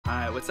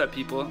Alright, what's up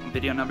people?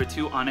 Video number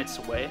 2 on its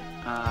way.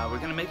 We're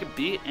going to make a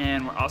beat,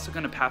 and we're also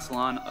going to pass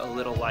along a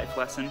little life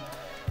lesson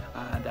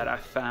that I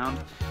found.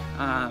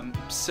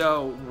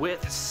 So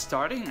with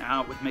starting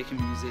out with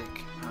making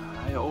music,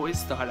 I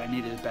always thought I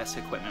needed the best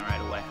equipment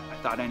right away. I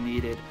thought I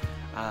needed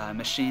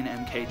Maschine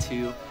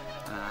MK2.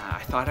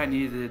 I thought I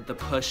needed the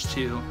Push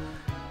 2.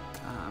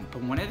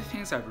 But one of the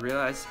things I've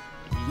realized,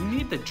 you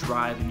need the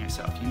drive in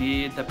yourself. You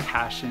need the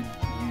passion.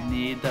 You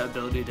need the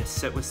ability to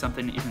sit with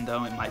something even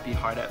though it might be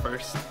hard at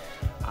first.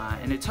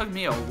 And it took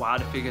me a while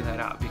to figure that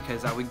out,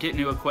 because I would get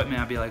new equipment,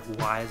 I'd be like,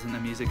 why isn't the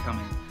music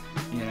coming?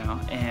 You know?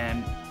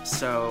 And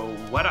so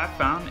what I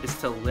found is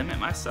to limit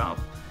myself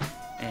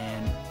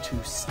and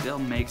to still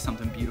make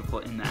something beautiful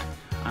in that.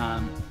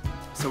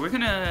 So we're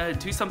gonna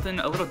do something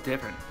a little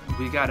different.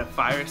 We got a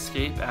fire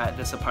escape at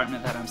this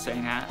apartment that I'm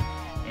staying at,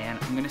 and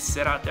I'm gonna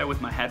sit out there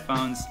with my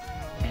headphones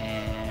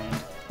and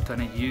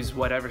gonna use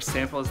whatever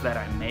samples that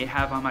I may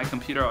have on my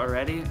computer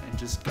already and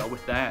just go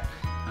with that.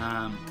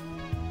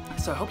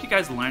 So I hope you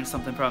guys learned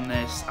something from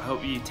this. I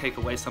hope you take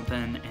away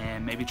something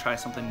and maybe try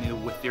something new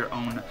with your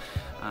own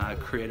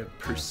creative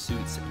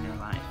pursuits in your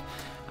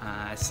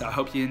life. So I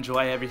hope you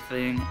enjoy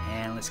everything,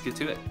 and let's get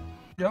to it.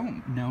 If you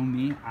don't know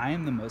me, I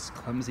am the most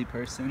clumsy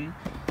person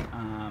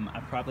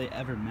I've probably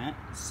ever met.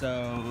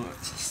 So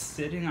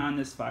sitting on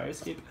this fire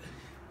escape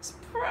is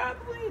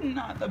probably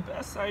not the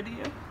best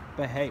idea.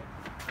 But hey,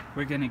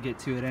 we're gonna get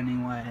to it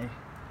anyway,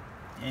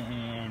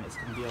 and it's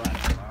gonna be a lot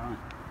of fun.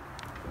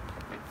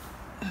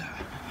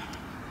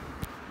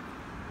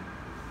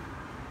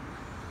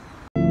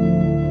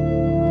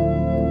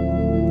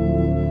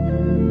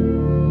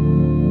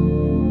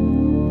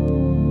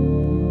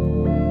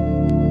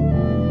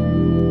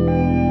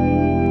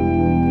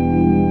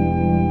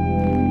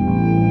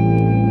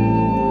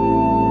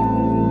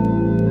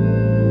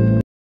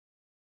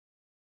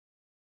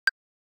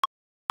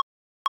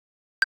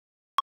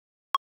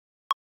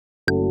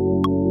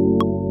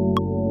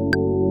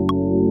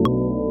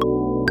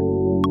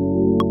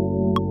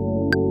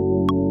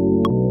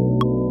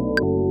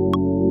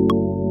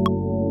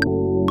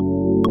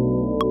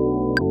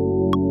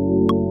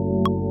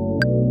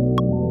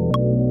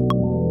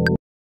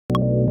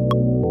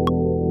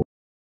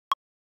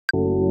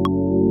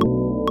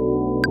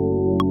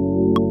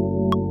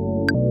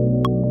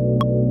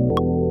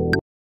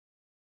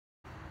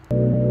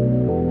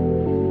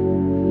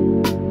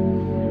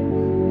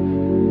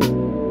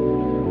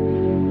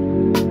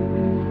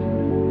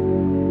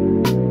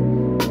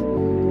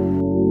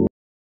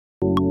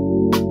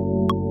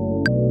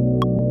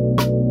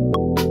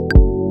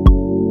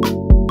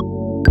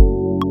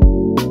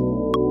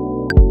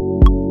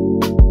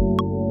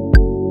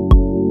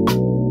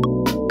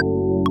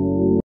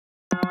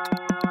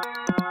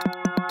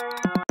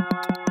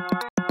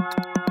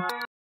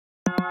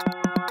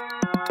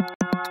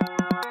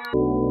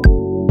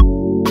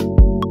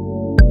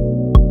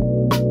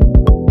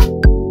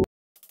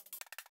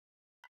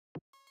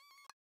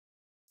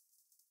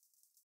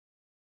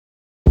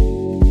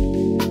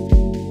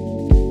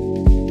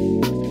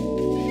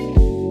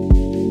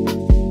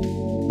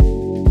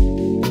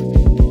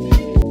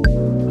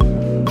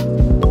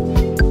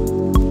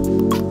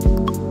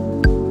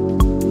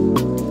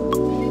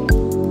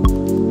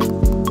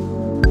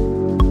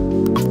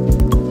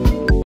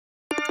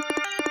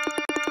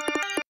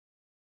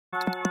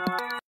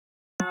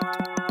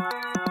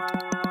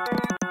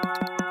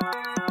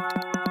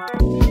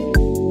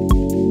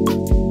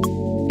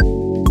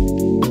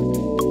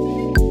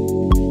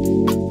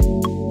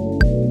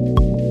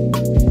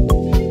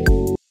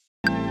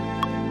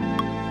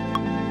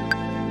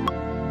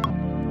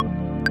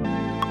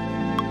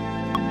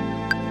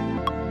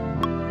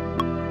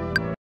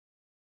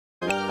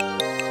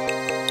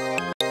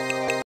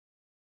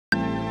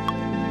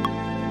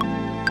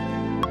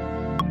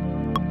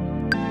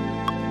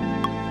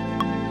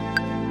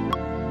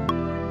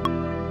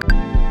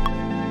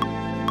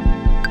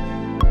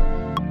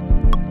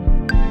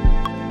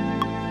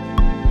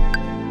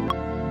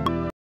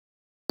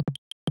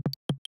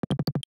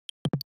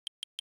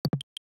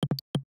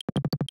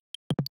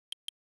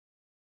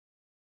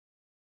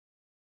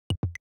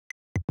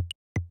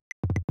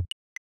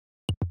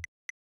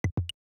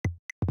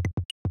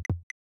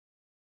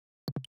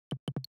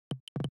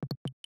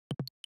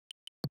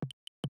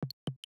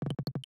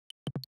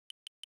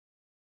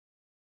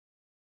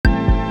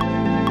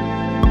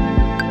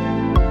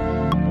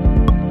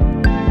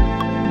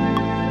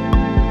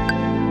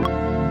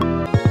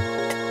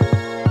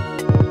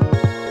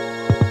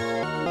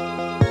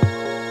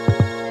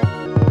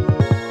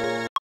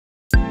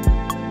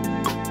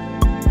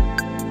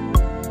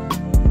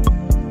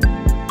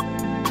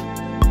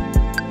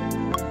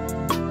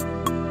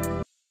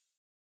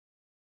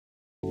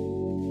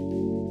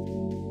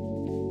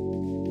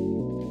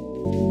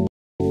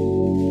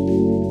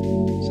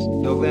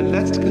 So then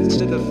let's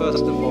consider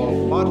first of all,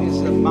 what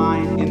is the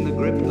mind in the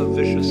grip of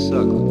vicious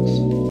circles?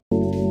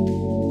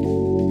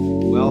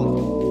 Well,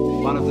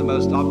 one of the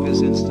most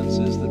obvious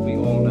instances that we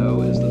all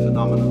know is the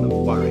phenomenon of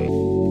worry.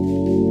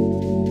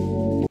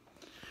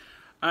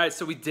 Alright,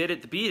 so we did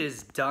it. The beat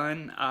is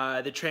done.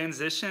 The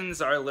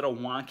transitions are a little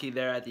wonky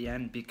there at the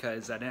end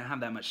because I didn't have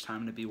that much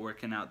time to be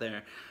working out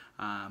there.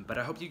 But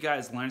I hope you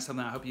guys learned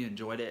something. I hope you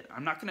enjoyed it.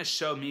 I'm not going to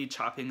show me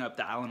chopping up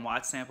the Alan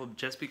Watts sample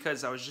just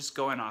because I was just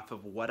going off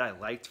of what I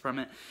liked from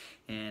it.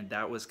 And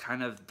that was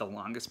kind of the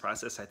longest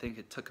process. I think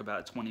it took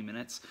about 20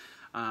 minutes.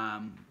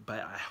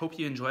 But I hope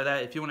you enjoy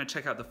that. If you want to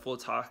check out the full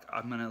talk,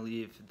 I'm going to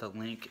leave the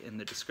link in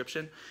the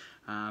description.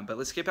 But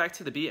let's get back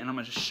to the beat and I'm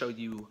going to just show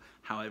you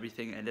how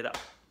everything ended up.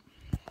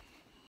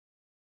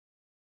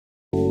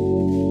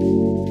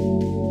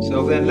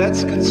 So then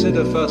let's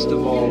consider first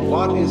of all,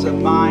 what is a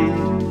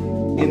mind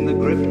in the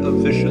grip of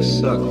vicious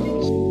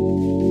circles?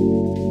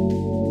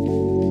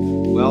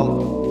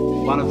 Well,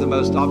 one of the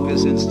most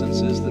obvious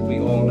instances that we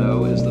all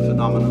know is the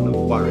phenomenon of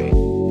worry.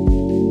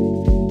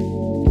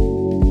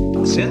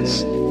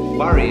 Since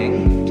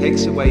worrying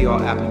takes away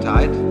your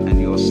appetite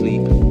and your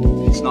sleep,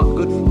 it's not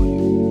good for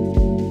you.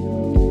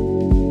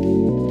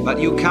 But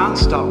you can't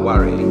stop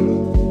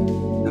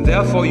worrying, and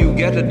therefore you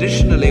get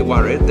additionally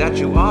worried that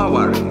you are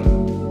worrying.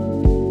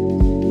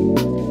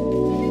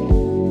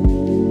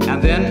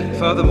 And then,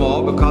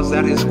 furthermore, because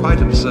that is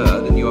quite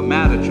absurd and you're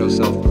mad at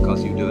yourself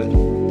because you do it,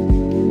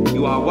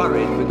 you are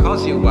worried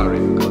because you worry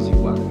because you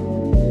worry.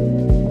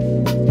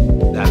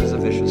 That is a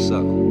vicious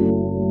circle.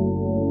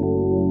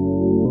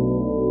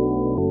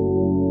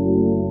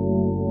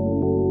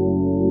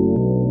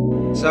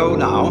 So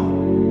now,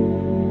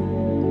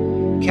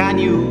 can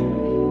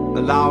you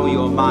allow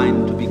your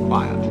mind to be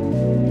quiet?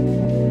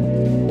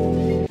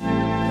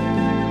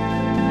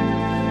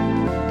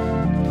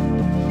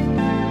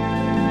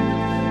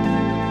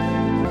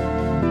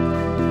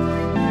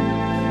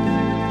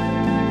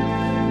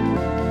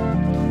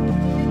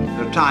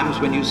 There are times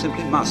when you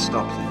simply must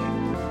stop thinking.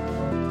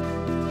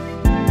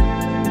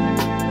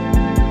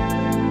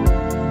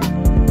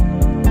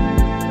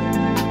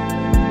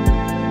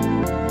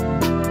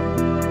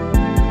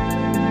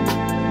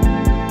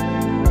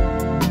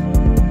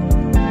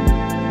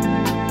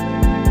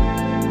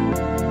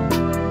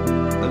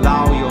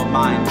 Allow your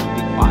mind to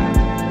be quiet.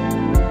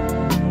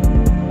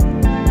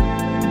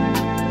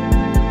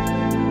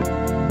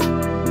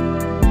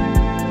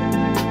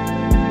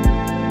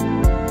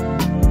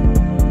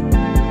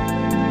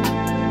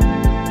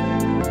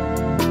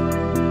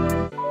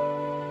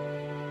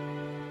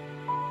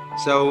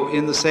 So,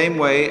 in the same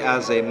way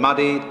as a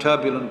muddy,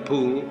 turbulent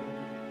pool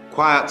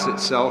quiets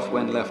itself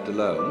when left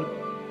alone,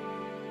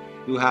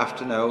 you have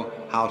to know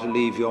how to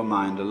leave your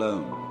mind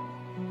alone.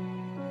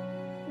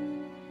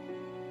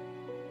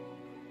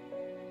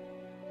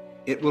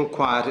 It will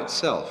quiet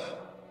itself.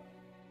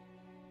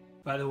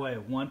 By the way,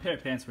 one pair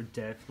of pants were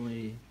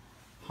definitely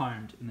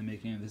harmed in the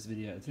making of this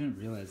video. I didn't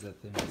realize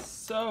that thing was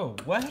so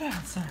wet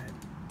outside.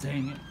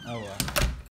 Dang it. Oh well.